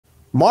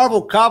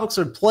Marvel Comics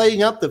are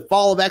playing up that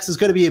Fall of X is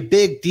going to be a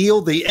big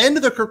deal. The end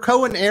of the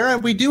Krakoan era,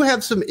 and we do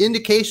have some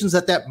indications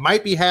that that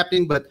might be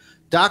happening, but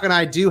Doc and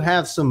I do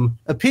have some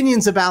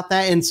opinions about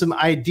that and some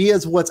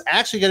ideas of what's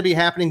actually going to be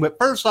happening. But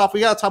first off,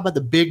 we got to talk about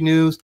the big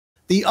news.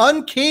 The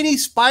Uncanny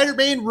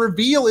Spider-Man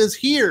reveal is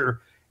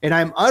here, and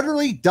I'm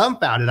utterly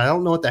dumbfounded. I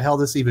don't know what the hell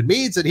this even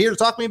means, and here to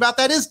talk to me about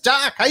that is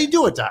Doc. How you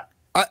doing, Doc?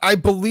 I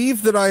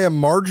believe that I am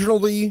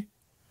marginally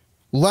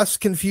less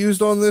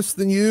confused on this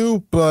than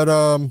you, but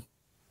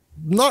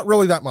not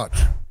really that much.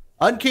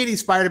 Uncanny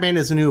Spider-Man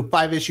is a new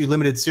 5-issue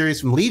limited series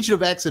from Legion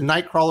of X and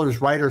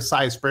Nightcrawler's writer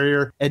Cy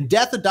Spurrier and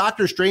Death of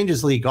Doctor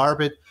Strange's Lee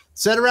Garbett.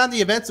 Set around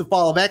the events of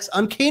Fall of X,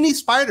 Uncanny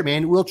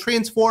Spider-Man will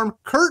transform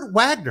Kurt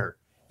Wagner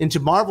into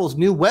Marvel's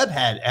new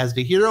webhead as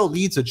the hero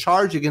leads a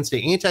charge against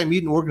an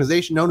anti-mutant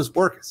organization known as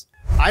Orchis.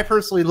 I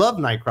personally love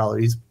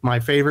Nightcrawler. He's my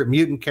favorite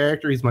mutant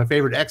character. He's my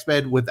favorite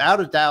X-Men, without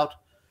a doubt.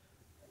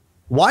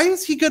 Why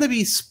is he going to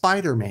be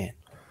Spider-Man?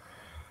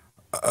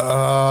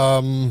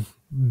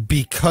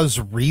 Because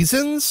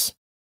reasons?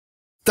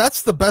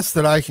 That's the best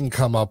that I can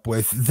come up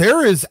with.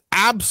 There is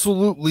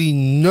absolutely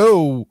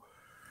no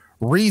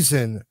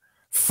reason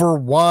for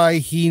why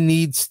he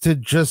needs to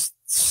just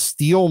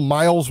steal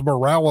Miles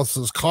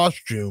Morales'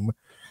 costume,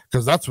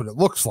 because that's what it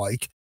looks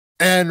like,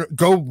 and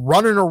go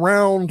running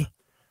around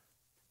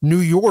New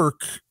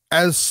York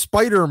as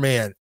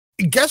Spider-Man.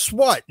 Guess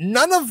what?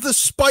 None of the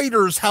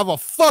spiders have a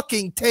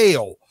fucking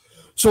tail.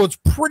 So it's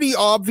pretty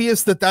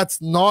obvious that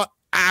that's not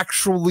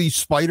actually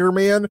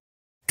Spider-Man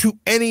to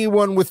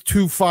anyone with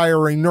two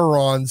firing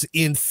neurons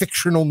in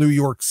fictional New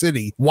York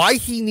City. Why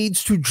he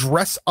needs to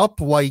dress up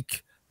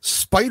like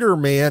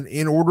Spider-Man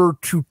in order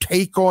to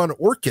take on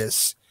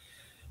Orchis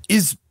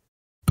is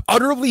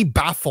utterly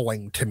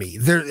baffling to me.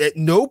 There, at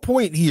no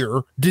point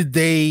here did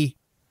they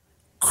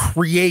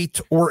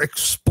create or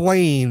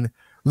explain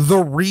the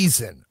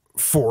reason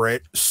for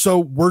it. So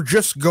we're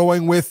just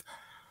going with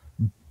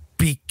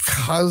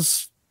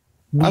because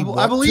I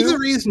believe the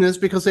reason is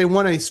because they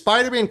want a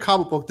Spider-Man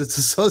comic book that's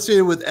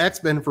associated with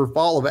X-Men for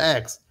Fall of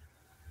X.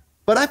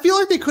 But I feel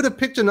like they could have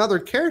picked another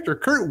character.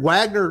 Kurt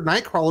Wagner,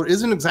 Nightcrawler,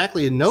 isn't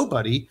exactly a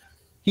nobody.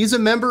 He's a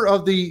member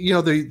of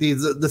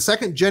the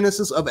second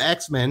genesis of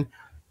X-Men.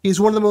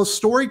 He's one of the most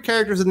storied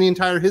characters in the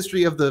entire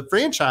history of the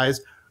franchise.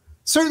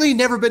 Certainly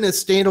never been a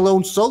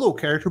standalone solo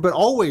character, but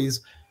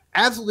always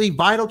absolutely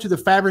vital to the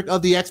fabric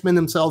of the X-Men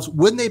themselves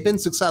when they've been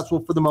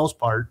successful for the most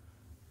part.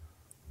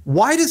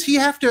 Why does he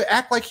have to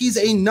act like he's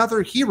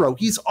another hero?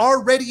 He's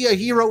already a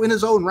hero in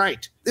his own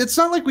right. It's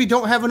not like we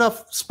don't have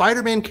enough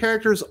Spider-Man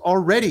characters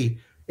already,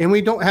 and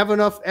we don't have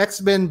enough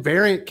X-Men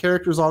variant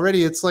characters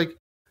already. It's like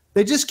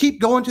they just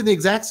keep going to the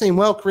exact same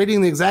well,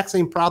 creating the exact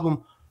same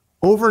problem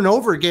over and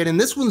over again, and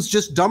this one's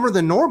just dumber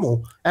than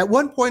normal. At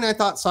one point, I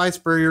thought Cy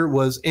Spurrier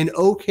was an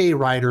okay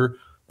writer,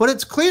 but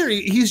it's clear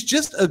he's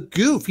just a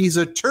goof. He's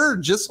a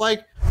turd, just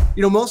like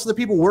most of the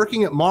people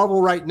working at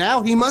Marvel right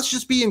now. He must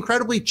just be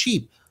incredibly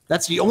cheap.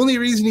 That's the only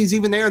reason he's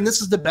even there, and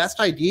this is the best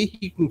idea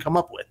he can come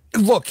up with.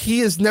 Look, he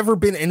has never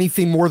been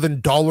anything more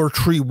than Dollar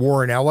Tree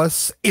Warren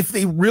Ellis. If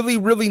they really,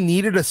 really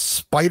needed a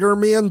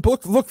Spider-Man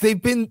book, look, they've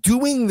been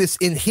doing this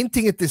and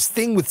hinting at this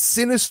thing with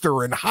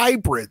Sinister and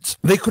hybrids.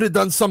 They could have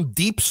done some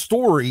deep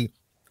story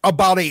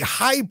about a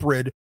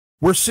hybrid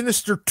where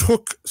Sinister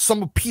took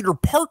some of Peter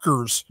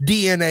Parker's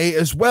DNA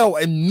as well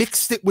and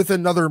mixed it with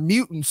another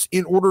mutant's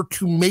in order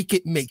to make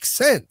it make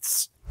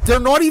sense. They're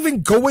not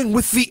even going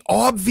with the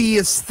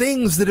obvious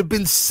things that have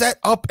been set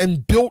up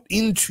and built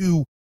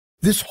into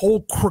this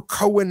whole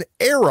Krakoan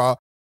era.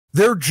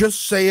 They're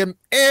just saying,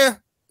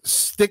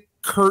 stick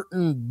Kurt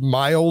and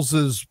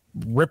Miles's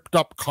ripped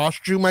up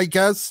costume, I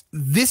guess.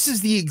 This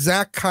is the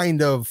exact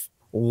kind of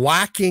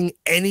lacking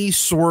any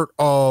sort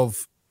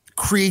of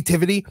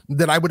creativity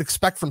that I would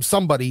expect from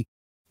somebody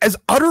as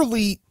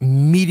utterly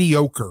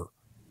mediocre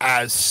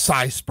as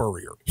Cy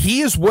Spurrier.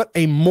 He is what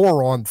a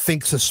moron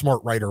thinks a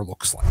smart writer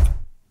looks like.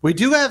 We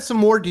do have some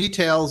more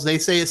details. They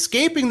say,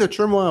 escaping the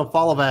turmoil of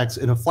Fall of X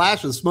in a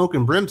flash of smoke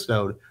and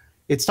brimstone,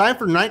 it's time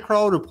for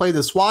Nightcrawler to play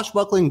the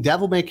swashbuckling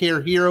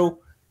devil-may-care hero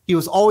he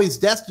was always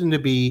destined to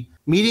be,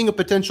 meeting a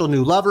potential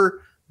new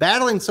lover,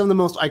 battling some of the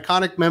most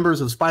iconic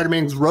members of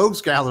Spider-Man's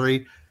rogues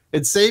gallery,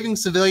 and saving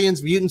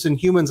civilians, mutants, and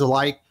humans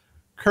alike.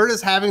 Kurt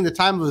is having the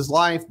time of his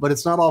life, but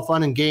it's not all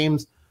fun and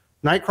games.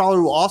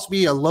 Nightcrawler will also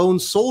be a lone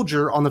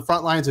soldier on the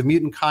front lines of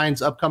mutant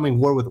kind's upcoming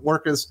war with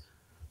Orchis.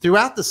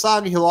 Throughout the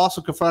saga, he'll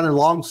also confront a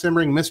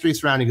long-simmering mystery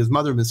surrounding his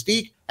mother,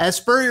 Mystique, as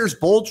Spurrier's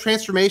bold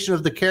transformation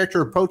of the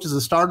character approaches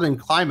a startling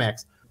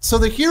climax. So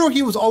the hero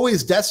he was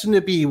always destined to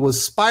be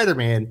was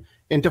Spider-Man,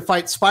 and to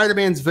fight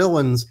Spider-Man's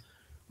villains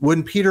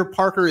when Peter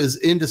Parker is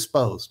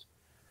indisposed.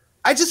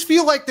 I just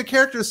feel like the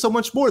character is so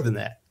much more than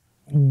that.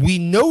 We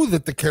know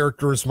that the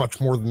character is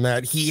much more than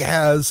that. He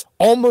has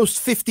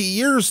almost 50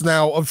 years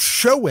now of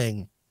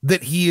showing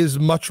that he is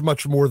much,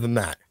 much more than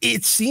that.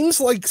 It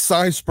seems like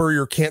Cy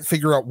Spurrier can't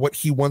figure out what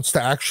he wants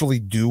to actually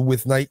do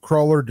with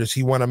Nightcrawler. Does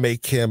he want to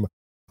make him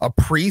a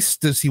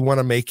priest? Does he want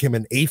to make him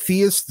an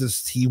atheist?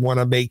 Does he want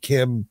to make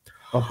him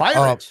a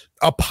pirate?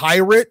 A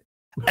pirate?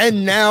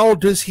 And now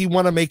does he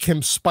want to make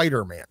him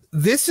Spider-Man?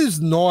 This is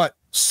not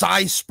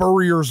Cy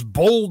Spurrier's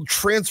bold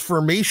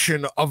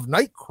transformation of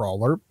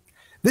Nightcrawler.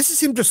 This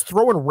is him just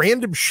throwing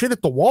random shit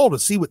at the wall to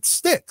see what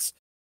sticks.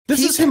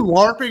 This is him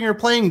LARPing or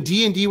playing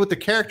D&D with the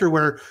character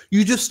where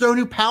you just throw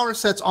new power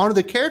sets onto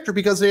the character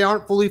because they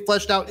aren't fully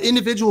fleshed out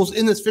individuals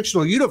in this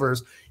fictional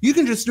universe. You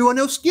can just do a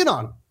no skin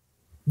on them.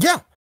 Yeah,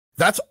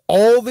 that's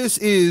all this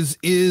is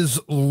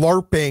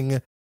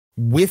LARPing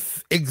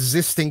with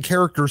existing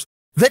characters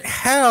that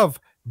have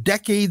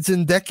decades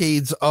and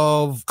decades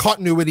of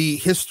continuity,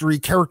 history,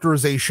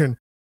 characterization,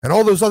 and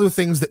all those other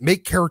things that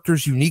make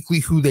characters uniquely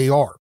who they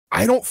are.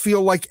 I don't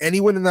feel like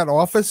anyone in that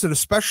office, and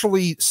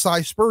especially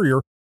Cy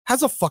Spurrier,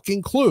 has a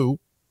fucking clue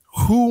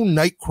who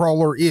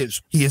Nightcrawler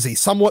is. He is a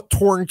somewhat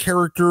torn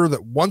character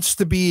that wants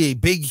to be a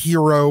big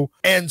hero,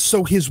 and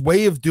so his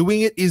way of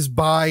doing it is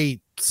by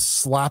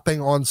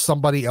slapping on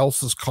somebody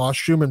else's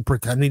costume and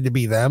pretending to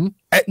be them.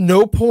 At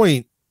no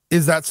point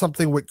is that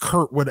something what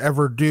Kurt would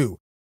ever do.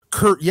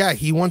 Kurt, yeah,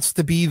 he wants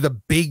to be the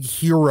big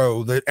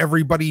hero that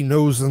everybody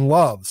knows and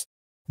loves,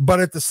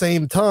 but at the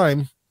same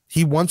time,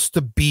 he wants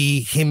to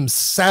be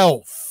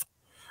himself,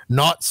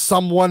 not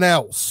someone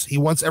else. He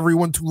wants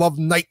everyone to love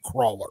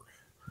Nightcrawler,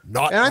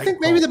 not. And I think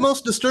maybe the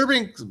most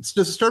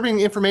disturbing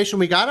information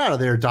we got out of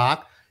there,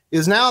 Doc,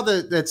 is now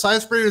that Cy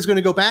Spurrier is going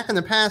to go back in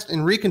the past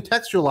and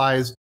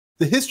recontextualize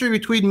the history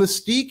between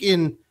Mystique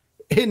and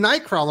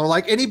Nightcrawler.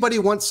 Like anybody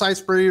wants Cy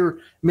Spurrier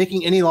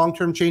making any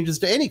long-term changes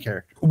to any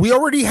character. We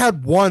already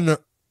had one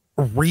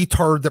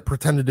retard that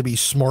pretended to be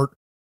smart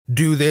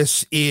do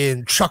this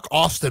in Chuck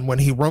Austin when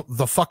he wrote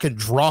the fucking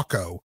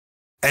Draco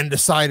and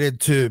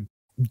decided to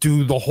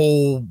do the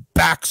whole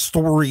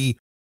backstory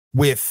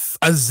with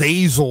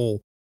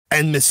Azazel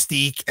and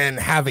Mystique and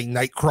having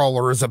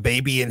Nightcrawler as a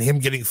baby and him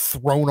getting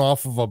thrown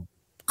off of a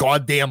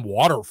goddamn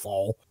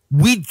waterfall.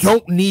 We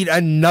don't need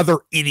another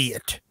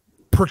idiot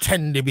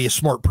pretending to be a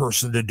smart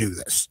person to do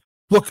this.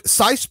 Look,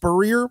 Cy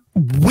Spurrier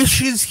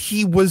wishes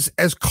he was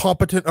as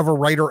competent of a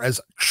writer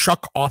as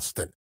Chuck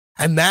Austin,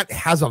 and that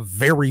has a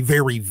very,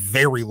 very,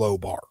 very low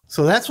bar.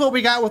 So that's what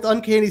we got with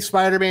Uncanny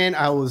Spider-Man.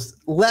 I was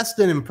less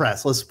than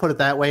impressed, let's put it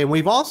that way. And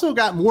we've also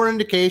got more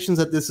indications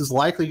that this is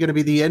likely going to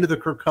be the end of the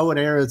Krakoan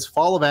era. It's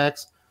Fall of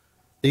X.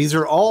 These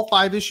are all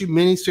 5-issue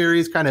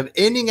miniseries kind of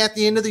ending at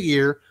the end of the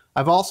year.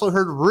 I've also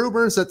heard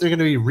rumors that they're going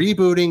to be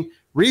rebooting,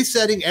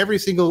 resetting every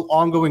single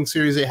ongoing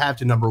series they have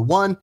to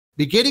 #1,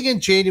 beginning in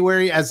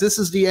January, as this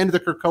is the end of the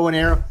Krakoan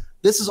era.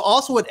 This is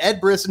also what Ed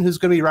Brisson, who's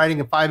going to be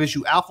writing a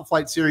 5-issue Alpha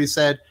Flight series,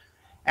 said.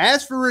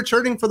 As for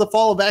returning for the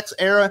Fall of X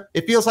era,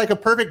 it feels like a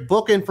perfect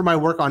bookend for my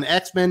work on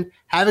X-Men.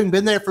 Having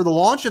been there for the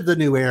launch of the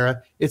new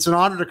era, it's an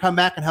honor to come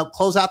back and help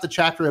close out the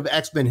chapter of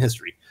X-Men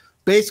history.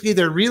 Basically,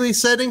 they're really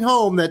setting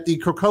home that the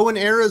Krakoan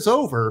era is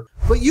over,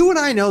 but you and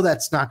I know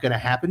that's not going to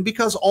happen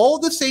because all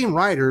the same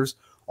writers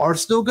are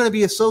still going to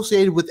be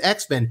associated with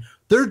X-Men.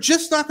 They're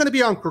just not going to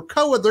be on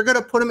Krakoa. They're going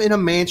to put them in a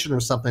mansion or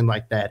something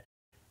like that.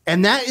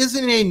 And that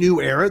isn't a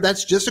new era.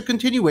 That's just a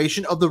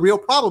continuation of the real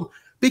problem,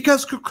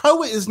 because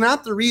Krakoa is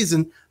not the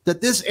reason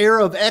that this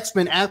era of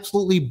X-Men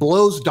absolutely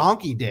blows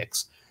donkey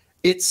dicks.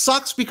 It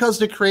sucks because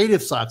the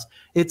creative sucks.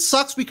 It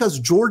sucks because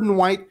Jordan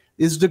White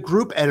is the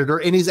group editor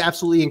and he's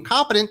absolutely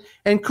incompetent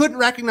and couldn't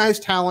recognize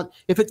talent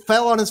if it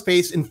fell on his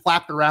face and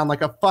flapped around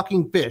like a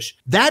fucking fish.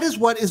 That is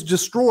what is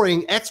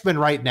destroying X-Men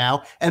right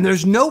now, and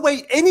there's no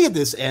way any of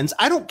this ends.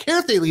 I don't care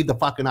if they leave the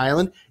fucking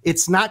island.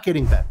 It's not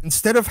getting better.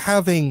 Instead of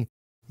having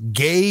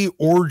gay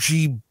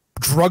orgy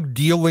drug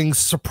dealing,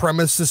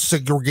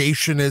 supremacist,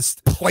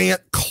 segregationist,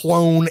 plant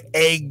clone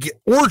egg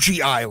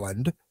orgy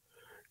island,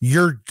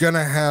 you're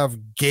gonna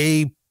have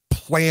gay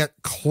plant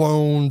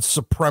clone,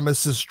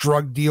 supremacist,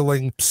 drug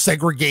dealing,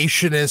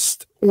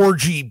 segregationist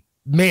orgy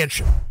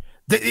mansion.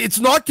 It's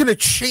not gonna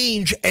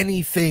change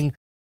anything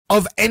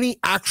of any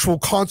actual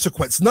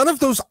consequence. None of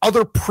those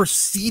other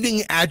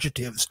preceding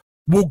adjectives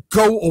will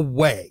go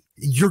away.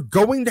 You're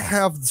going to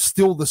have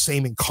still the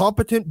same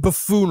incompetent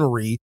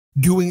buffoonery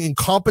doing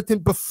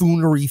incompetent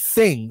buffoonery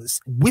things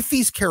with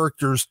these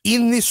characters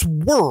in this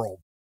world,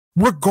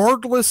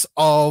 regardless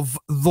of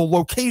the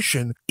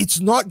location. It's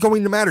not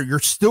going to matter. You're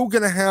still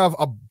going to have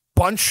a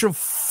bunch of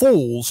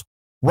fools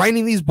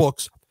writing these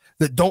books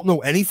that don't know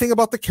anything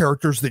about the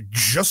characters, that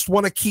just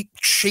want to keep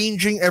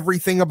changing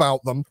everything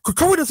about them.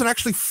 Krakoa doesn't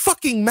actually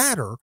fucking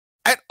matter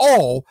at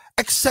all,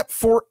 except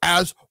for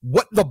as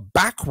what the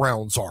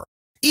backgrounds are.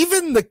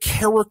 Even the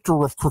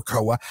character of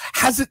Krakoa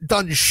hasn't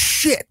done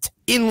shit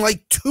in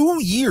like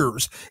 2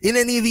 years in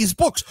any of these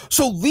books.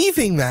 So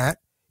leaving that,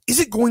 is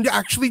it going to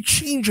actually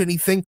change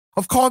anything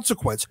of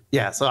consequence?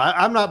 Yeah, so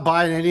I'm not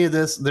buying any of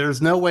this.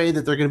 There's no way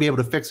that they're going to be able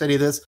to fix any of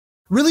this,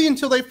 really,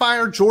 until they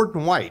fire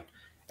Jordan White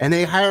and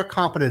they hire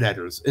competent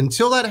editors.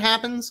 Until that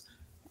happens,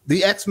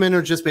 the X-Men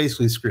are just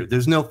basically screwed.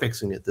 There's no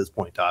fixing it at this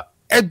point, Doc.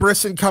 Ed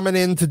Brisson coming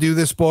in to do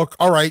this book.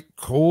 All right,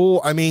 cool.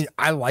 I mean,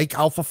 I like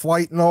Alpha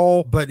Flight and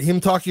all, but him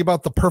talking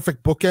about the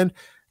perfect bookend.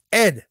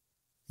 Ed,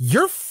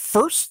 your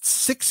first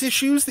 6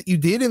 issues that you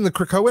did in the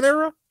Krakoan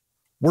era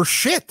were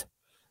shit.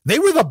 They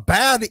were the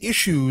bad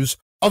issues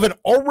of an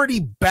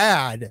already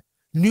bad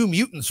New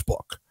Mutants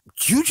book,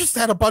 you just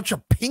had a bunch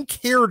of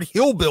pink-haired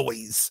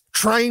hillbillies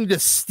trying to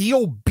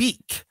steal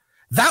Beak.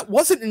 That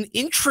wasn't an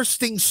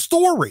interesting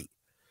story.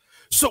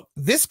 So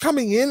this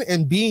coming in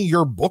and being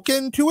your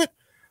bookend to it,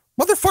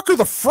 motherfucker,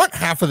 the front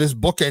half of this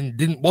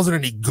bookend wasn't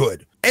any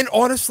good. And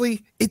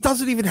honestly, it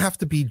doesn't even have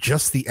to be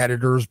just the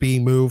editors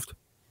being moved.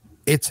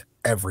 It's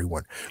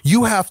everyone.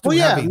 You have to. Well,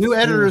 yeah, new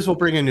editors will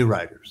bring in new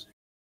writers.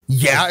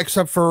 Yeah,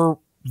 except for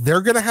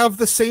they're going to have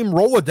the same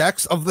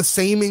Rolodex of the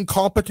same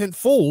incompetent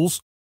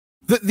fools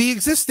that the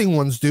existing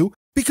ones do,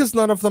 because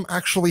none of them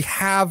actually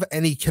have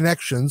any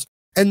connections,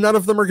 and none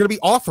of them are going to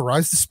be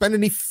authorized to spend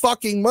any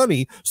fucking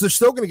money. So they're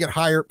still going to get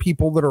hired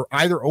people that are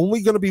either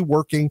only going to be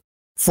working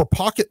for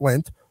pocket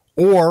lint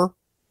or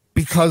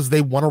because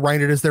they want to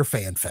write it as their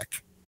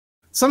fanfic.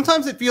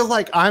 Sometimes it feels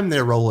like I'm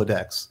their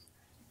Rolodex.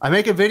 I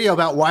make a video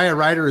about why a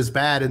writer is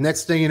bad, and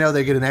next thing you know,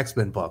 they get an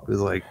X-Men book. It's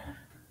like,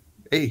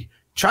 hey,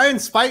 try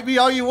and spite me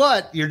all you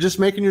want. You're just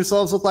making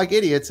yourselves look like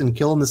idiots and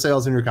killing the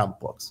sales in your comic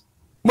books.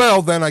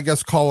 Well, then I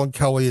guess Colin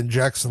Kelly and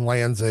Jackson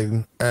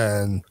Lansing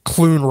and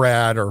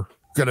Clunrad are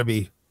going to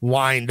be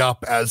lined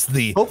up as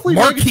the hopefully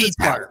marquee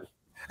talent.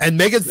 And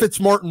Megan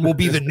Fitzmartin will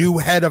be the new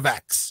head of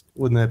X.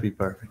 Wouldn't that be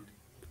perfect?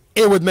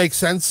 It would make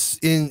sense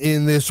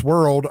in this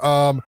world.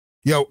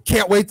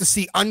 Can't wait to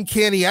see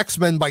Uncanny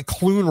X-Men by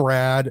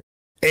Clunrad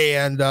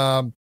and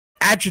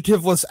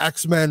Adjectiveless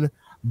X-Men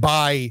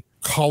by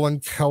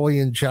Colin Kelly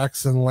and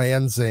Jackson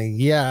Lansing.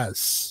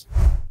 Yes.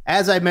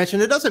 As I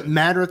mentioned, it doesn't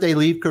matter if they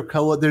leave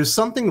Krakoa. There's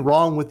something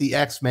wrong with the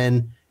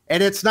X-Men,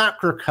 and it's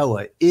not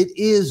Krakoa. It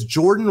is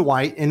Jordan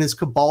White and his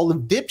cabal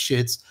of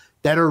dipshits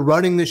that are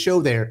running the show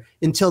there.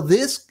 Until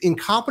this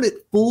incompetent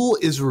fool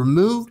is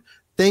removed,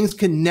 things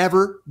can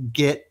never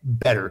get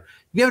better.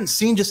 If you haven't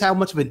seen just how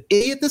much of an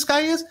idiot this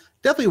guy is,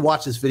 definitely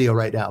watch this video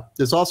right now.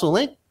 There's also a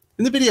link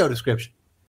in the video description.